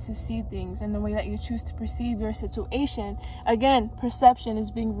choose to see things and the way that you choose to perceive your situation. Again, perception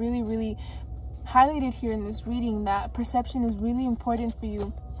is being really, really highlighted here in this reading, that perception is really important for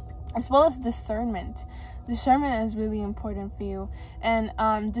you, as well as discernment. Discernment is really important for you. And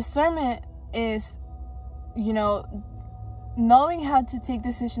discernment is, you know, knowing how to take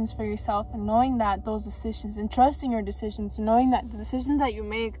decisions for yourself, and knowing that those decisions, and trusting your decisions, and knowing that the decisions that you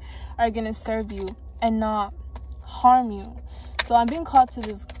make are going to serve you and not harm you. So I'm being called to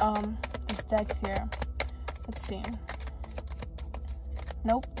this this deck here. Let's see.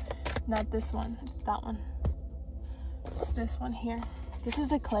 Nope, not this one. It's that one. It's this one here. This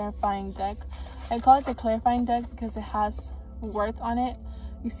is a clarifying deck. I call it the clarifying deck because it has words on it.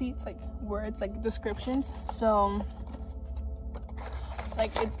 You see, it's like words, like descriptions. So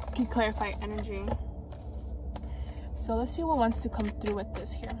like it can clarify energy. So let's see what wants to come through with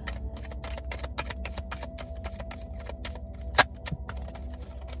this here.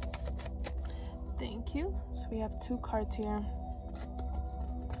 Thank you. So we have 2 cards here.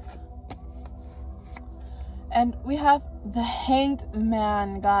 And we have the Hanged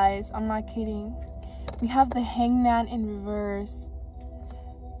Man, guys. I'm not kidding. We have the Hanged Man in reverse.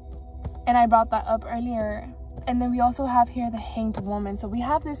 And I brought that up earlier. And then we also have here the Hanged Woman. So we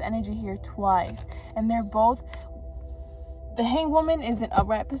have this energy here twice. And they're both... The Hanged Woman is an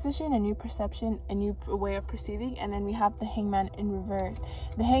upright position, a new perception, a new way of perceiving. And then we have the Hanged Man in reverse.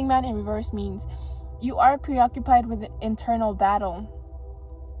 The Hanged Man in reverse means you are preoccupied with an internal battle.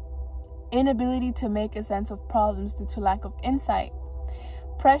 Inability to make a sense of problems due to lack of insight.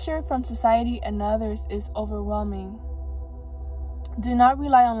 Pressure from society and others is overwhelming. Do not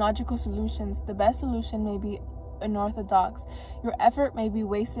rely on logical solutions. The best solution may be unorthodox. Your effort may be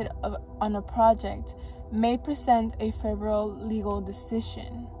wasted on a project. May present a favorable legal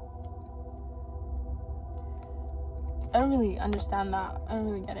decision. I don't really understand that. I don't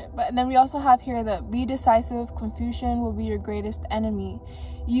really get it. But then we also have here that be decisive. Confusion will be your greatest enemy.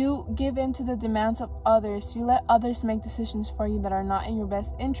 You give in to the demands of others. You let others make decisions for you that are not in your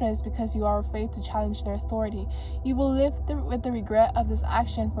best interest because you are afraid to challenge their authority. You will live with the regret of this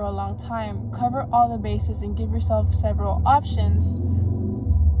action for a long time. Cover all the bases and give yourself several options.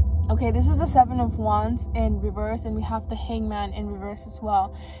 Okay, this is the 7 of Wands in reverse, and we have the Hangman in reverse as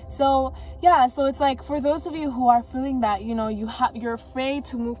well. So yeah, so it's like for those of you who are feeling that, you know, you're afraid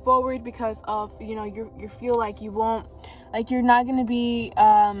to move forward because of, you know, you feel like you won't, like you're not gonna be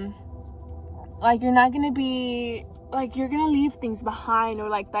like you're gonna leave things behind, or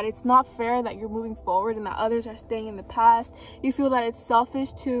like that it's not fair that you're moving forward and that others are staying in the past. You feel that it's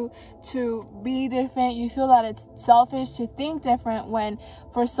selfish to be different. You feel that it's selfish to think different when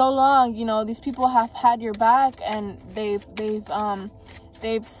for so long, you know, these people have had your back and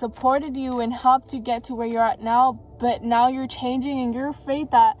they've supported you and helped you get to where you're at now. But now you're changing and you're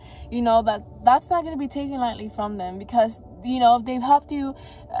afraid that, you know, that's not going to be taken lightly from them, because, you know, if they've helped you,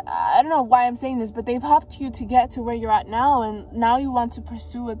 I don't know why I'm saying this, but they've helped you to get to where you're at now, and now you want to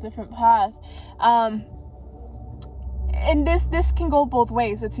pursue a different path. And this can go both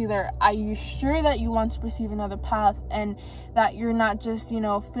ways. It's either, are you sure that you want to perceive another path, and that you're not just, you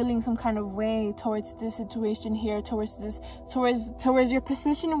know, feeling some kind of way towards this situation here, towards your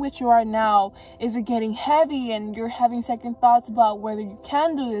position in which you are now. Is it getting heavy and you're having second thoughts about whether you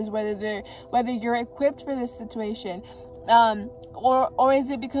can do this, whether you're equipped for this situation? Or is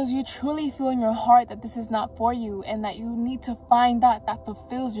it because you truly feel in your heart that this is not for you, and that you need to find that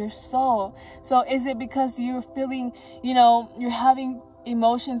fulfills your soul? So is it because you're feeling, you know, you're having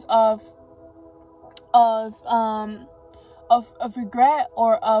emotions of regret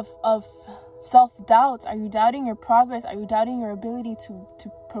or of self-doubt? Are you doubting your progress? Are you doubting your ability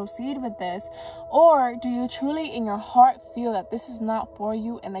to proceed with this? Or do you truly in your heart feel that this is not for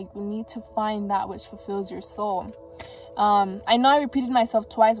you, and that you need to find that which fulfills your soul? I know I repeated myself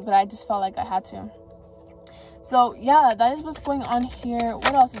twice, but I just felt like I had to. So yeah, that is what's going on here.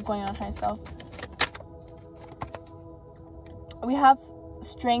 What else is going on for myself? We have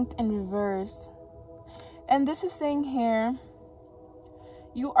Strength in reverse, and this is saying here,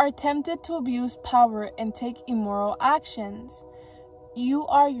 you are tempted to abuse power and take immoral actions. You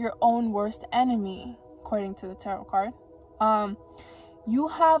are your own worst enemy, according to the tarot card. You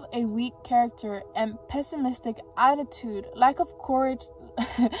have a weak character and pessimistic attitude. Lack of courage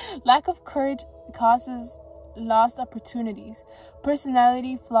causes lost opportunities.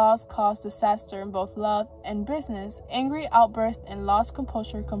 Personality flaws cause disaster in both love and business. Angry outbursts and lost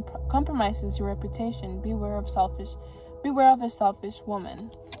composure compromises your reputation. Beware of a selfish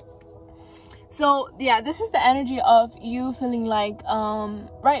woman. So yeah, this is the energy of you feeling like,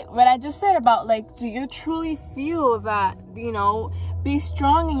 right, what I just said about like, do you truly feel that, you know, be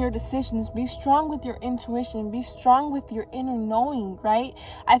strong in your decisions, be strong with your intuition, be strong with your inner knowing, right?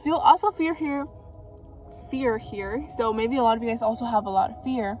 I feel also fear here. So maybe a lot of you guys also have a lot of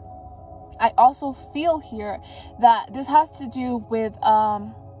fear. I also feel here that this has to do with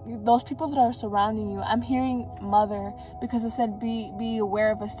those people that are surrounding you. I'm hearing mother, because it said be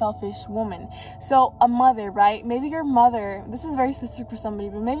aware of a selfish woman. So a mother, right? Maybe your mother, this is very specific for somebody,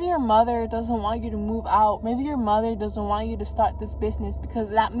 but maybe your mother doesn't want you to move out. Maybe your mother doesn't want you to start this business,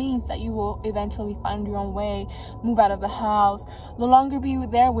 because that means that you will eventually find your own way, move out of the house, no longer be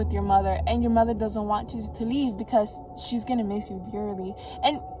there with your mother, and your mother doesn't want you to leave because she's gonna miss you dearly.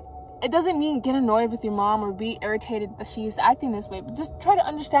 And it doesn't mean get annoyed with your mom or be irritated that she's acting this way, but just try to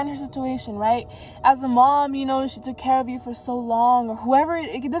understand her situation, right? As a mom, you know, she took care of you for so long, or whoever,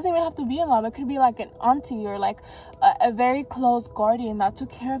 it doesn't even have to be a mom. It could be like an auntie or like a very close guardian that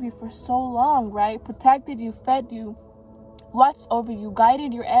took care of you for so long, right? Protected you, fed you, watched over you,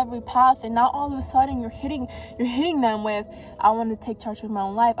 guided your every path, and now all of a sudden you're hitting them with, I want to take charge of my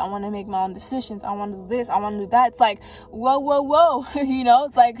own life, I want to make my own decisions, I want to do this, I want to do that. It's like, whoa you know,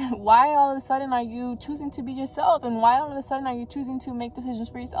 it's like, why all of a sudden are you choosing to be yourself, and why all of a sudden are you choosing to make decisions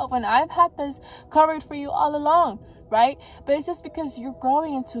for yourself? And I've had this covered for you all along, right? But it's just because you're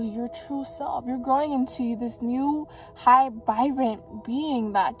growing into your true self. You're growing into this new, high, vibrant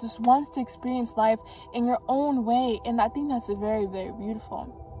being that just wants to experience life in your own way. And I think that's very, very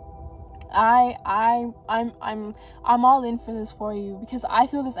beautiful. I'm all in for this for you, because I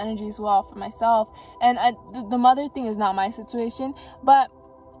feel this energy as well for myself. And the mother thing is not my situation, but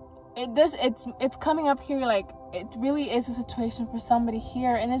it's coming up here like it really is a situation for somebody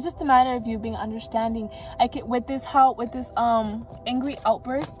here, and it's just a matter of you being understanding. With this angry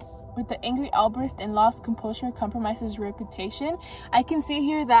outburst, with the angry outburst and lost composure compromises reputation. I can see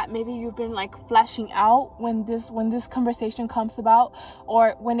here that maybe you've been like flashing out when this conversation comes about,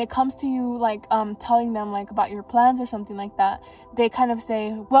 or when it comes to you like telling them like about your plans or something like that. They kind of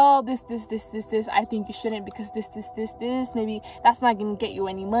say, well, this, I think you shouldn't, because this, maybe that's not gonna get you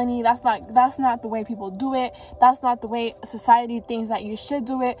any money. That's not the way people do it. That's not the way society thinks that you should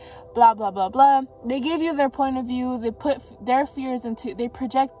do it. Blah, blah, blah, blah. They give you their point of view. They put their fears they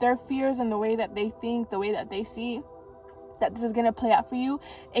project their fears in the way that they think, the way that they see that this is gonna play out for you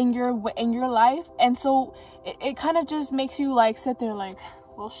in your life. And so it kind of just makes you like sit there like,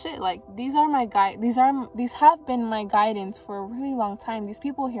 well, shit, like these have been my guidance for a really long time. These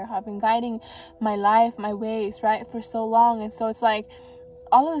people here have been guiding my life, my ways, right, for so long. And so it's like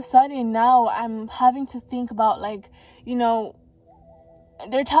all of a sudden now I'm having to think about, like, you know,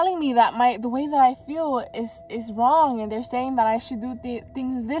 they're telling me that the way that I feel is wrong, and they're saying that I should do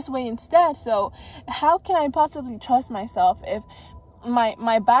things this way instead. So how can I possibly trust myself if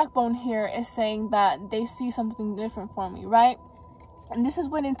my backbone here is saying that they see something different for me, right? And this is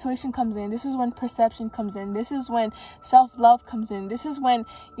when intuition comes in. This is when perception comes in. This is when self-love comes in. This is when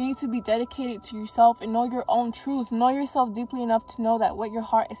you need to be dedicated to yourself and know your own truth. Know yourself deeply enough to know that what your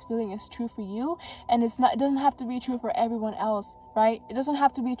heart is feeling is true for you. And it doesn't have to be true for everyone else, right? It doesn't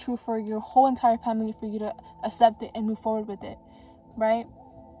have to be true for your whole entire family for you to accept it and move forward with it, right?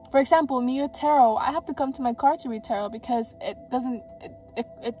 For example, me with tarot, I have to come to my card to read tarot because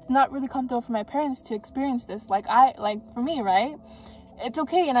it's not really comfortable for my parents to experience this. Like for me, right? It's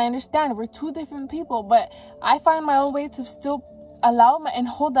okay, and I understand we're two different people, but I find my own way to still allow and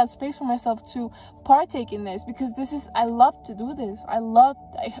hold that space for myself to partake in this, because I love to do this.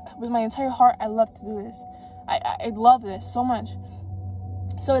 With my entire heart, I love to do this. I love this so much.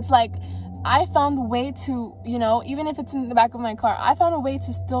 So it's like, I found a way to, you know, even if it's in the back of my car, I found a way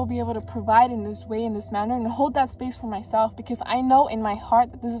to still be able to provide in this way, in this manner, and hold that space for myself, because I know in my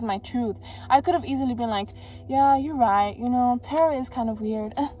heart that this is my truth. I could have easily been like, yeah, you're right, you know, tarot is kind of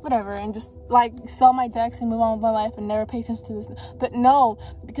weird, whatever, and just like sell my decks and move on with my life and never pay attention to this. But no,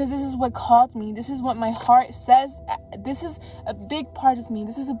 because this is what called me. This is what my heart says. This is a big part of me.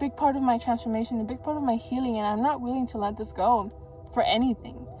 This is a big part of my transformation, a big part of my healing, and I'm not willing to let this go for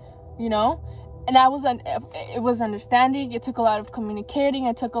anything. You know, and it was understanding. It took a lot of communicating.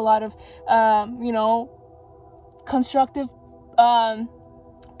 It took a lot of, you know, constructive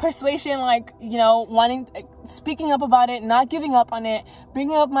persuasion, like, you know, speaking up about it, not giving up on it,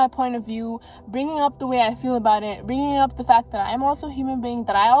 bringing up my point of view, bringing up the way I feel about it, bringing up the fact that I'm also a human being,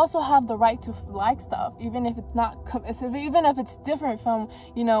 that I also have the right to like stuff, even if it's not, even if it's different from,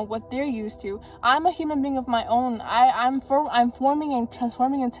 you know, what they're used to. I'm a human being of my own. I'm forming and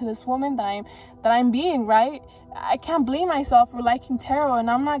transforming into this woman that I'm being, right? I can't blame myself for liking tarot, and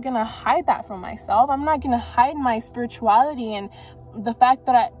I'm not gonna hide that from myself. I'm not gonna hide my spirituality and the fact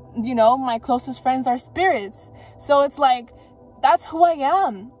that you know, my closest friends are spirits. So it's like, that's who I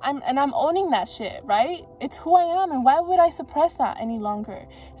am. I'm owning that shit, right? It's who I am, and why would I suppress that any longer?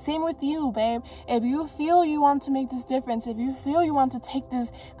 Same with you, babe. If you feel you want to make this difference, if you feel you want to take this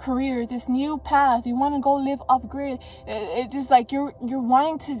career, this new path, you want to go live off grid, it's just like you're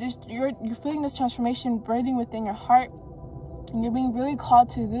wanting to you're feeling this transformation birthing within your heart, and you're being really called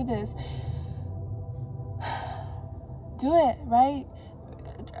to do this. Do it, right?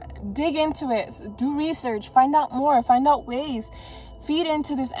 Dig into it, do research, find out more, find out ways, feed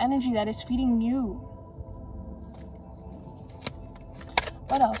into this energy that is feeding you.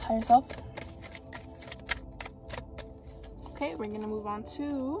 What else, higher self? Okay, we're gonna move on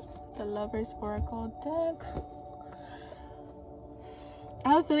to the Lover's Oracle deck. I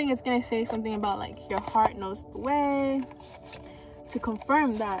have a feeling it's gonna say something about like your heart knows the way, to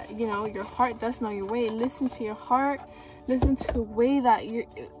confirm that, you know, your heart does know your way. Listen to your heart, listen to the way that you're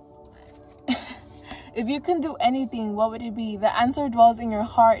if you can do anything, what would it be? The answer dwells in your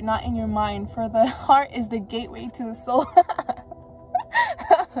heart, not in your mind, for the heart is the gateway to the soul.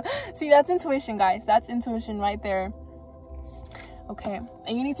 See, that's intuition, guys. That's intuition right there. Okay,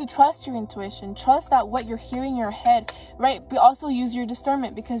 and you need to trust your intuition. Trust that what you're hearing in your head, right? But also use your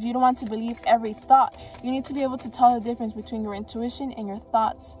discernment, because you don't want to believe every thought. You need to be able to tell the difference between your intuition and your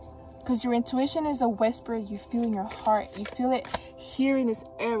thoughts, because your intuition is a whisper you feel in your heart. You feel it here in this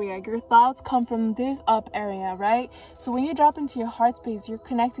area. Your thoughts come from this up area, right? So when you drop into your heart space, you're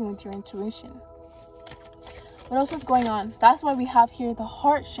connecting with your intuition. What else is going on? That's why we have here the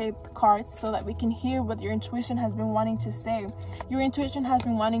heart-shaped cards, so that we can hear what your intuition has been wanting to say. Your intuition has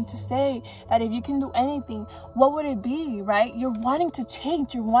been wanting to say that if you can do anything, what would it be, right? You're wanting to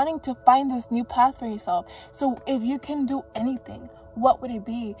change. You're wanting to find this new path for yourself. So if you can do anything, what would it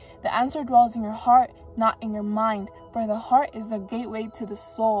be? The answer dwells in your heart, not in your mind, for the heart is the gateway to the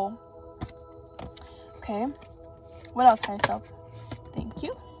soul. Okay, what else, higher self? Thank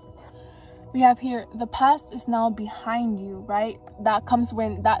you. We have here, the past is now behind you, right? That comes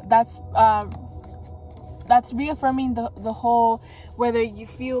when that's reaffirming the whole, whether you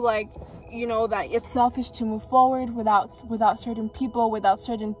feel like, you know, that it's selfish to move forward without certain people, without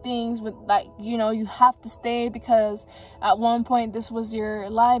certain things, with like, you know, you have to stay because at one point this was your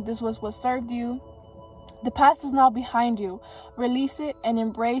life, this was what served you. The past is now behind you. Release it and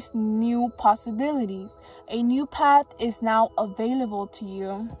embrace new possibilities. A new path is now available to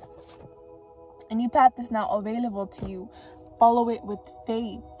you. A new path is now available to you. Follow it with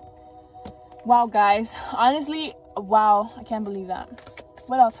faith. Wow, guys. Honestly, wow. I can't believe that.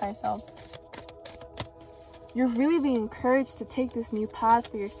 What else, higher self? You're really being encouraged to take this new path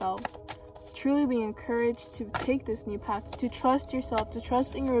for yourself. Truly being encouraged to take this new path, to trust yourself, to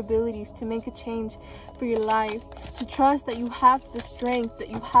trust in your abilities to make a change for your life, to trust that you have the strength, that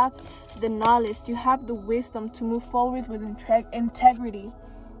you have the knowledge, you have the wisdom to move forward with integrity.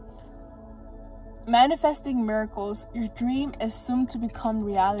 Manifesting miracles, your dream is soon to become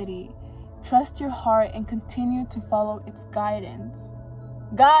reality. Trust your heart and continue to follow its guidance.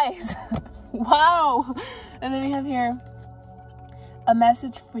 Guys, wow. And then we have here a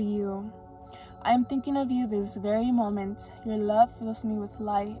message for you. I am thinking of you this very moment. Your love fills me with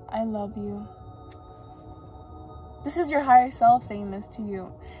light. I love you. This is your higher self saying this to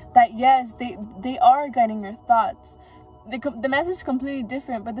you. That yes, they are guiding your thoughts. The message is completely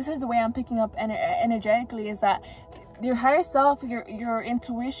different, but this is the way I'm picking up energetically, is that your higher self, your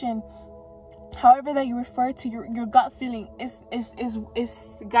intuition, however that you refer to your gut feeling, is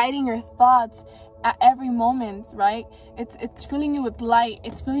guiding your thoughts at every moment, right? It's filling you with light,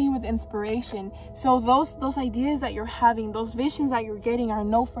 it's filling you with inspiration. So those ideas that you're having, those visions that you're getting, are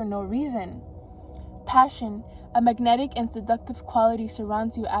for no reason. Passion, a magnetic and seductive quality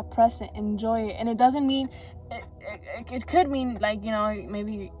surrounds you at present. Enjoy it. And it doesn't mean it could mean, like, you know,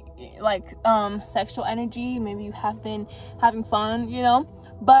 maybe like sexual energy, maybe you have been having fun, you know,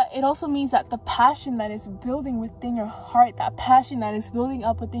 But it also means that the passion that is building within your heart, that passion that is building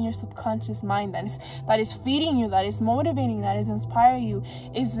up within your subconscious mind, that is feeding you, that is motivating, that is inspiring you,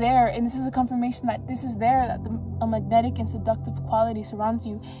 is there. And this is a confirmation that this is there, that a magnetic and seductive quality surrounds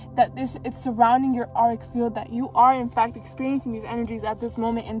you, that it's surrounding your auric field, that you are in fact experiencing these energies at this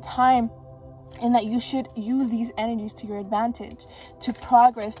moment in time, and that you should use these energies to your advantage, to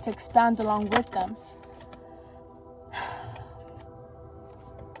progress, to expand along with them.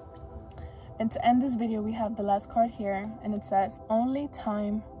 And to end this video, we have the last card here, and it says, only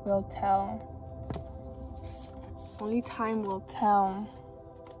time will tell. Only time will tell.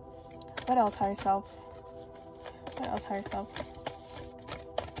 What else, higher self? What else, higher self?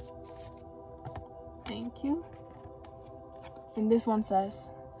 Thank you. And this one says,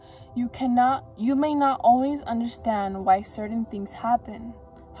 you may not always understand why certain things happen.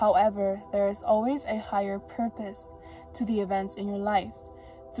 However, there is always a higher purpose to the events in your life.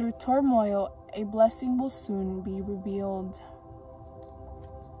 Through turmoil, a blessing will soon be revealed.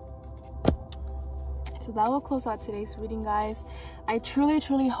 So that will close out today's reading, guys. I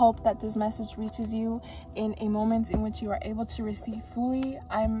truly hope that this message reaches you in a moment in which you are able to receive fully.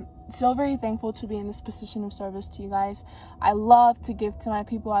 I'm so very thankful to be in this position of service to you guys. I love to give to my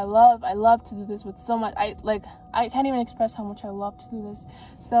people. I love to do this with so much. I can't even express how much I love to do this.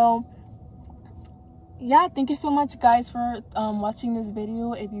 So yeah, thank you so much, guys, for watching this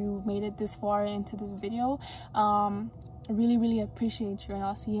video. If you made it this far into this video, I really appreciate you, and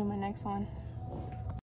I'll see you in my next one.